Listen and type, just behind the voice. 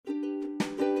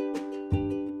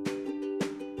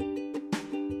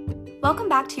Welcome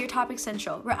back to Your Topic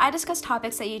Central, where I discuss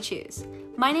topics that you choose.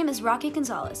 My name is Rocky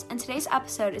Gonzalez, and today's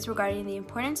episode is regarding the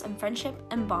importance of friendship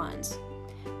and bonds.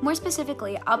 More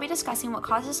specifically, I'll be discussing what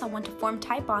causes someone to form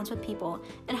tight bonds with people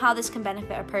and how this can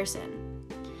benefit a person.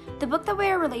 The book that we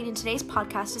are relating today's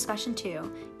podcast discussion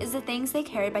to is The Things They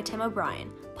Carried by Tim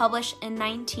O'Brien, published in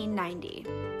 1990.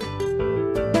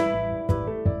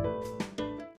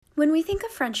 When we think of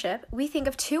friendship, we think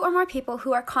of two or more people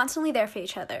who are constantly there for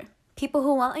each other. People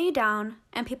who won't let you down,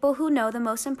 and people who know the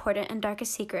most important and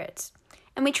darkest secrets,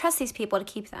 and we trust these people to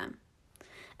keep them.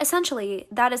 Essentially,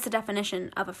 that is the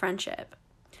definition of a friendship.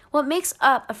 What makes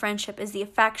up a friendship is the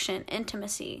affection,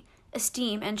 intimacy,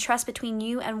 esteem, and trust between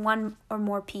you and one or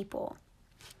more people.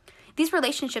 These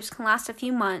relationships can last a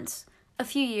few months, a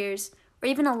few years, or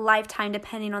even a lifetime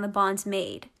depending on the bonds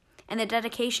made and the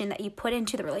dedication that you put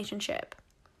into the relationship.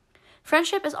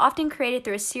 Friendship is often created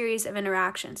through a series of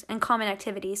interactions and common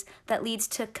activities that leads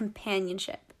to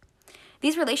companionship.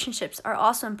 These relationships are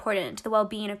also important to the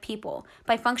well-being of people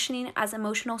by functioning as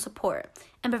emotional support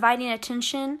and providing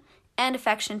attention and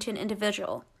affection to an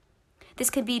individual. This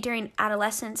could be during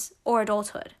adolescence or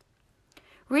adulthood.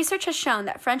 Research has shown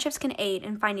that friendships can aid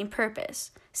in finding purpose,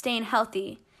 staying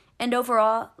healthy, and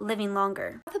overall living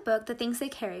longer. The book, The Things They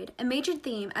Carried, a major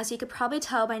theme, as you could probably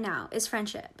tell by now, is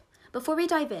friendship. Before we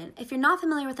dive in, if you're not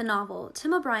familiar with the novel,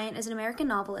 Tim O'Brien is an American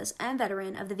novelist and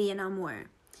veteran of the Vietnam War.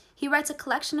 He writes a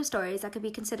collection of stories that could be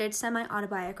considered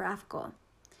semi-autobiographical.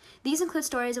 These include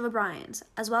stories of O'Brien's,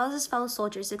 as well as his fellow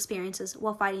soldiers' experiences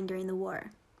while fighting during the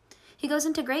war. He goes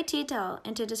into great detail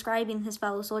into describing his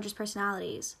fellow soldiers'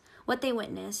 personalities, what they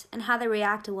witnessed, and how they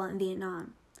reacted while in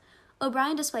Vietnam.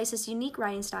 O'Brien displays his unique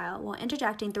writing style while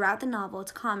interjecting throughout the novel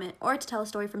to comment or to tell a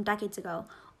story from decades ago,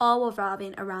 all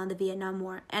revolving around the Vietnam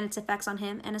War and its effects on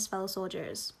him and his fellow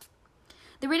soldiers.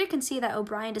 The reader can see that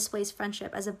O'Brien displays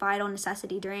friendship as a vital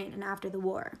necessity during and after the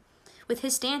war, with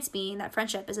his stance being that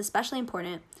friendship is especially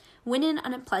important when in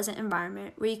an unpleasant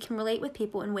environment where you can relate with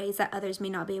people in ways that others may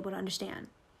not be able to understand.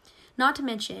 Not to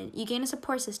mention, you gain a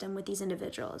support system with these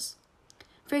individuals.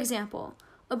 For example,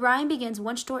 O'Brien begins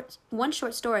one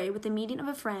short story with the meeting of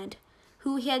a friend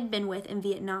who he had been with in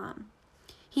Vietnam.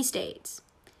 He states,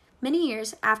 "Many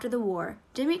years after the war,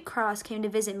 Jimmy Cross came to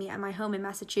visit me at my home in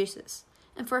Massachusetts,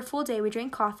 and for a full day we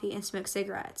drank coffee and smoked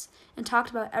cigarettes, and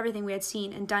talked about everything we had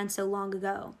seen and done so long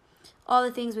ago, all the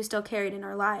things we still carried in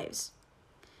our lives."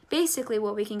 Basically,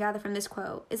 what we can gather from this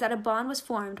quote is that a bond was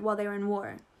formed while they were in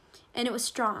war, and it was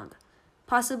strong,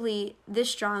 possibly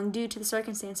this strong due to the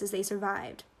circumstances they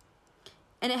survived,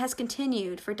 and it has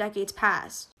continued for decades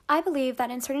past. I believe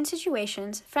that in certain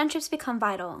situations, friendships become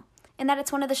vital, and that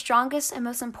it's one of the strongest and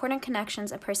most important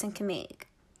connections a person can make.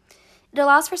 It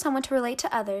allows for someone to relate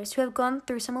to others who have gone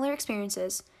through similar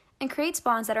experiences and creates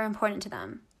bonds that are important to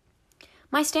them.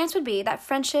 My stance would be that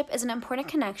friendship is an important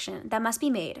connection that must be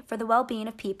made for the well-being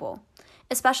of people,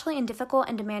 especially in difficult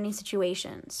and demanding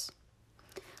situations.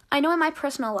 I know in my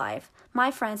personal life,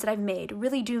 my friends that I've made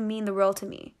really do mean the world to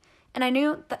me, and I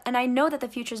know that the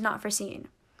future is not foreseen,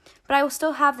 but I will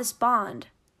still have this bond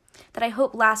that I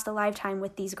hope lasts a lifetime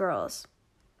with these girls.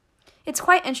 It's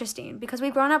quite interesting because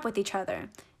we've grown up with each other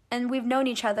and we've known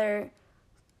each other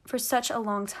for such a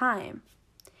long time,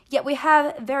 yet we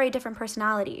have very different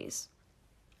personalities.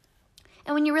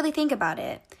 And when you really think about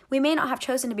it, we may not have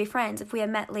chosen to be friends if we had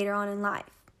met later on in life.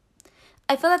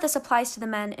 I feel that this applies to the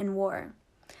men in war.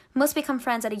 Most become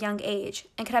friends at a young age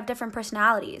and could have different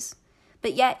personalities,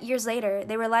 but yet years later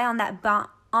they rely on that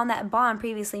bond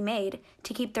previously made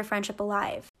to keep their friendship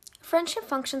alive. Friendship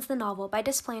functions in the novel by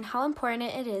displaying how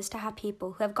important it is to have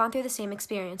people who have gone through the same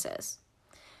experiences.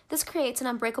 This creates an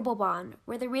unbreakable bond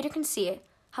where the reader can see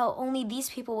how only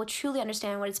these people will truly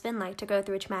understand what it's been like to go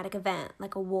through a traumatic event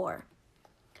like a war.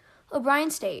 O'Brien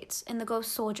states in The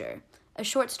Ghost Soldier, a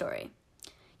short story,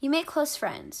 "You make close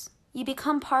friends, you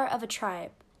become part of a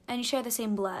tribe, and you share the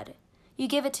same blood. You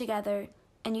give it together,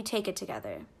 and you take it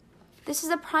together." This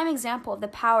is a prime example of the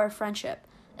power of friendship,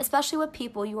 especially with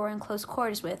people you are in close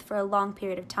quarters with for a long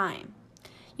period of time.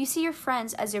 You see your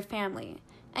friends as your family,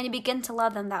 and you begin to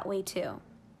love them that way too.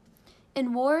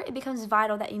 In war, it becomes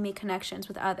vital that you make connections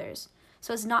with others,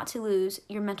 so as not to lose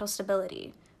your mental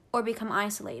stability or become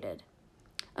isolated.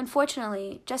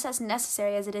 Unfortunately, just as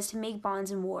necessary as it is to make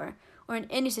bonds in war or in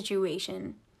any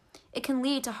situation, it can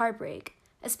lead to heartbreak,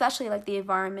 especially like the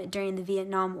environment during the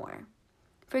Vietnam War.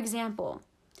 For example,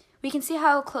 we can see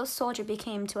how a close soldier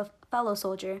became to a fellow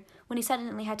soldier when he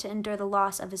suddenly had to endure the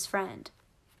loss of his friend.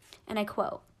 And I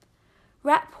quote,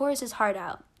 "Rat pours his heart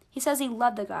out. He says he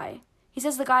loved the guy. He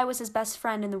says the guy was his best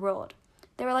friend in the world.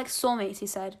 They were like soulmates, he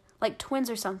said, like twins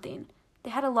or something. They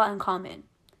had a lot in common."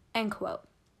 End quote.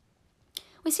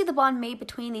 We see the bond made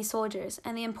between these soldiers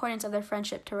and the importance of their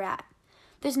friendship to Rat.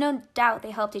 There's no doubt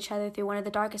they helped each other through one of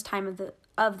the darkest times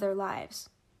of their lives.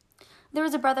 There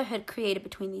was a brotherhood created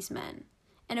between these men,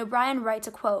 and O'Brien writes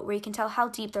a quote where you can tell how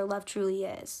deep their love truly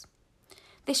is.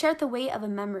 They shared the weight of a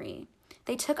memory.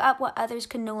 They took up what others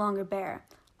could no longer bear.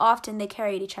 Often they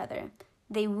carried each other.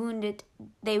 They wounded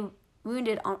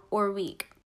or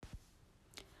weak.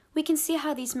 We can see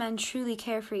how these men truly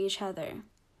care for each other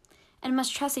and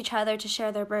must trust each other to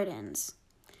share their burdens.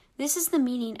 This is the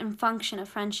meaning and function of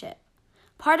friendship.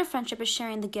 Part of friendship is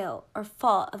sharing the guilt or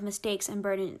fault of mistakes and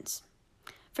burdens.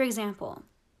 For example,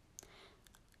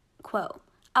 quote,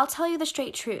 "I'll tell you the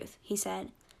straight truth," he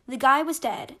said. "The guy was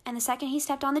dead, and the second he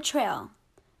stepped on the trail,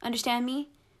 understand me,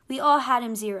 we all had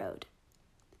him zeroed."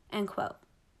 End quote.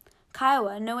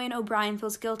 Kiowa, knowing O'Brien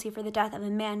feels guilty for the death of a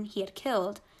man he had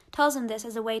killed, tells him this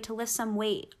as a way to lift some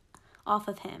weight off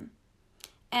of him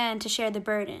and to share the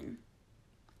burden.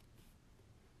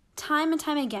 Time and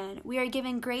time again, we are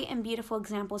given great and beautiful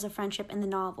examples of friendship in the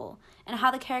novel and how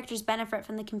the characters benefit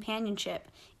from the companionship,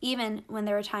 even when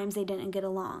there are times they didn't get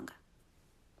along.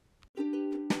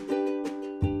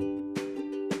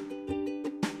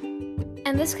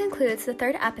 And this concludes the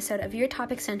third episode of Your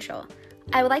Topic Central.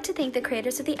 I would like to thank the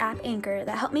creators of the app Anchor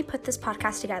that helped me put this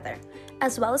podcast together,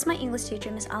 as well as my English teacher,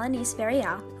 Ms. Alanis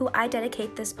Varial, who I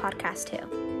dedicate this podcast to.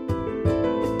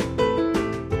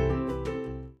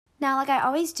 Now, like I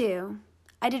always do,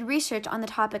 I did research on the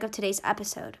topic of today's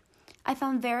episode. I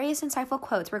found various insightful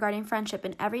quotes regarding friendship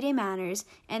in everyday manners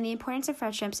and the importance of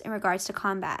friendships in regards to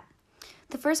combat.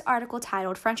 The first article,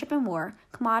 titled Friendship in War,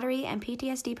 Camaraderie and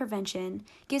PTSD Prevention,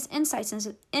 gives insights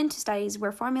into studies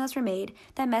where formulas were made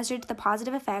that measured the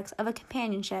positive effects of a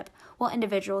companionship while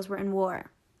individuals were in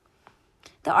war.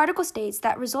 The article states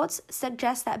that results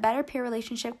suggest that better peer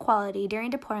relationship quality during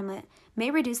deployment may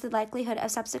reduce the likelihood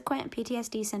of subsequent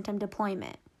PTSD symptom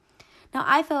deployment. Now,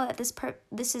 I feel that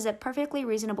this is a perfectly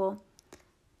reasonable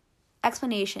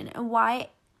explanation and why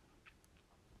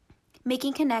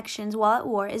making connections while at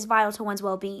war is vital to one's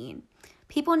well-being.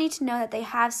 People need to know that they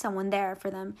have someone there for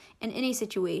them in any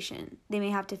situation they may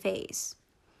have to face.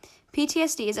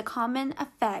 PTSD is a common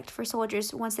effect for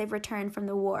soldiers once they've returned from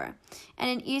the war, and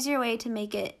an easier way to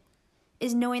make it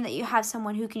is knowing that you have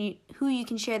someone who you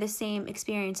can share the same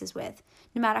experiences with,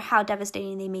 no matter how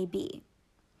devastating they may be.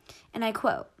 And I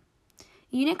quote,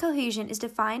 "Unit cohesion is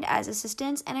defined as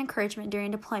assistance and encouragement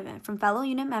during deployment from fellow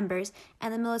unit members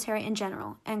and the military in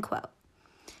general," end quote.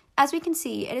 As we can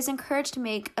see, it is encouraged to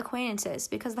make acquaintances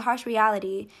because the harsh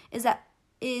reality is that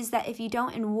if you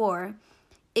don't in war,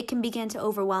 it can begin to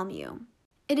overwhelm you.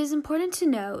 It is important to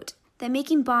note that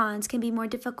making bonds can be more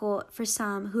difficult for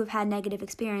some who have had negative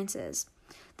experiences.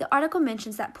 The article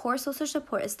mentions that poor social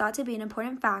support is thought to be an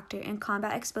important factor in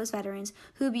combat-exposed veterans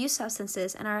who abuse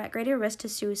substances and are at greater risk to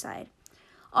suicide.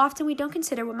 Often we don't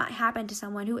consider what might happen to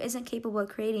someone who isn't capable of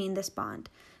creating this bond,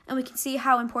 and we can see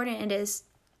how important it is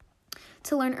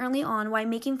to learn early on why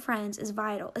making friends is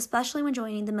vital, especially when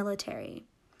joining the military.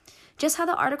 Just how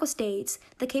the article states,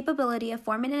 the capability of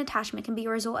forming an attachment can be a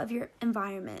result of your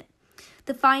environment.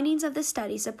 The findings of this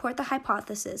study support the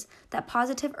hypothesis that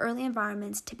positive early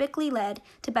environments typically led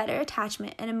to better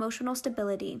attachment and emotional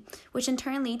stability, which in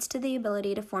turn leads to the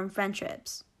ability to form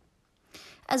friendships,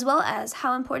 as well as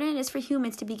how important it is for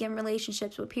humans to begin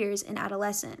relationships with peers in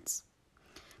adolescence.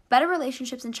 Better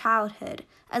relationships in childhood,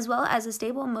 as well as a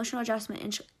stable emotional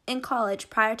adjustment in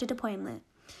college prior to deployment,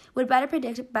 would better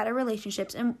predict better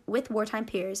relationships with wartime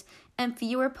peers and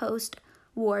fewer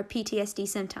post-war PTSD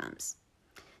symptoms.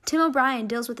 Tim O'Brien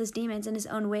deals with his demons in his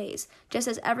own ways, just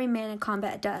as every man in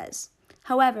combat does.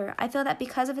 However, I feel that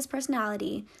because of his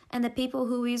personality and the people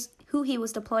who he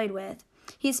was deployed with,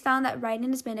 he's found that writing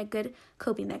has been a good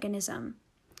coping mechanism.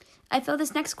 I feel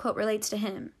this next quote relates to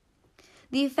him.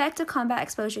 The effect of combat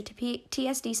exposure to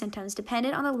PTSD symptoms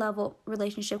depended on the level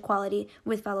relationship quality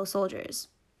with fellow soldiers.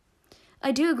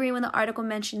 I do agree when the article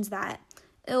mentions that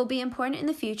it will be important in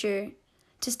the future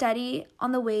to study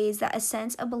on the ways that a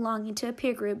sense of belonging to a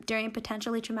peer group during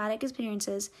potentially traumatic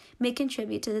experiences may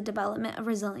contribute to the development of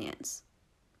resilience.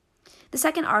 The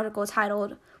second article,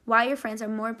 titled Why Your Friends Are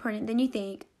More Important Than You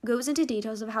Think, goes into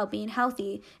details of how being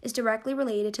healthy is directly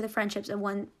related to the friendships that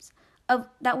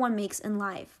one makes in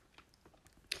life.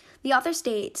 The author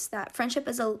states that friendship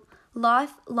is a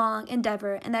lifelong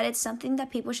endeavor and that it's something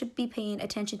that people should be paying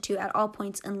attention to at all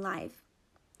points in life.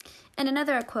 And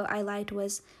another quote I liked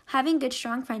was, "Having good,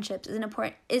 strong friendships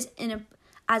is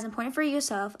as important for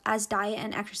yourself as diet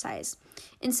and exercise,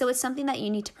 and so it's something that you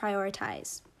need to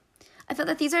prioritize." I feel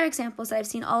that these are examples that I've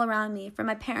seen all around me, from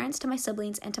my parents to my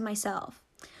siblings and to myself.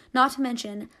 Not to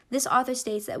mention, this author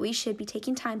states that we should be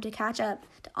taking time to catch up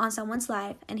on someone's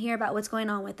life and hear about what's going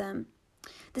on with them.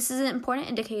 This is an important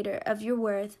indicator of your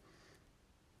worth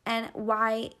and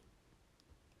why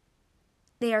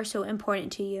they are so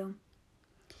important to you.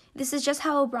 This is just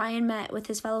how O'Brien met with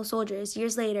his fellow soldiers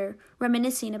years later,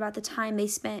 reminiscing about the time they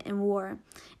spent in war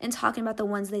and talking about the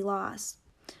ones they lost.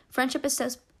 Friendship is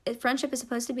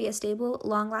supposed to be a stable,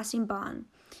 long-lasting bond.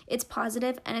 It's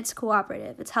positive and it's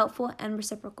cooperative. It's helpful and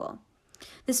reciprocal.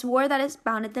 This war that has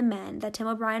bounded the men that Tim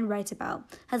O'Brien writes about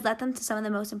has led them to some of the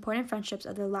most important friendships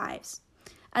of their lives.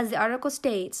 As the article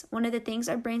states, one of the things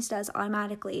our brains does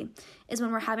automatically is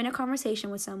when we're having a conversation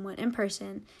with someone in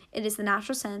person, it is the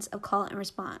natural sense of call and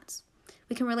response.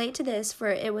 We can relate to this, for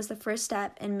it was the first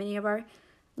step in many of our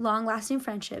long-lasting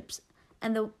friendships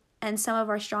and some of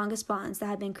our strongest bonds that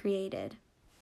have been created.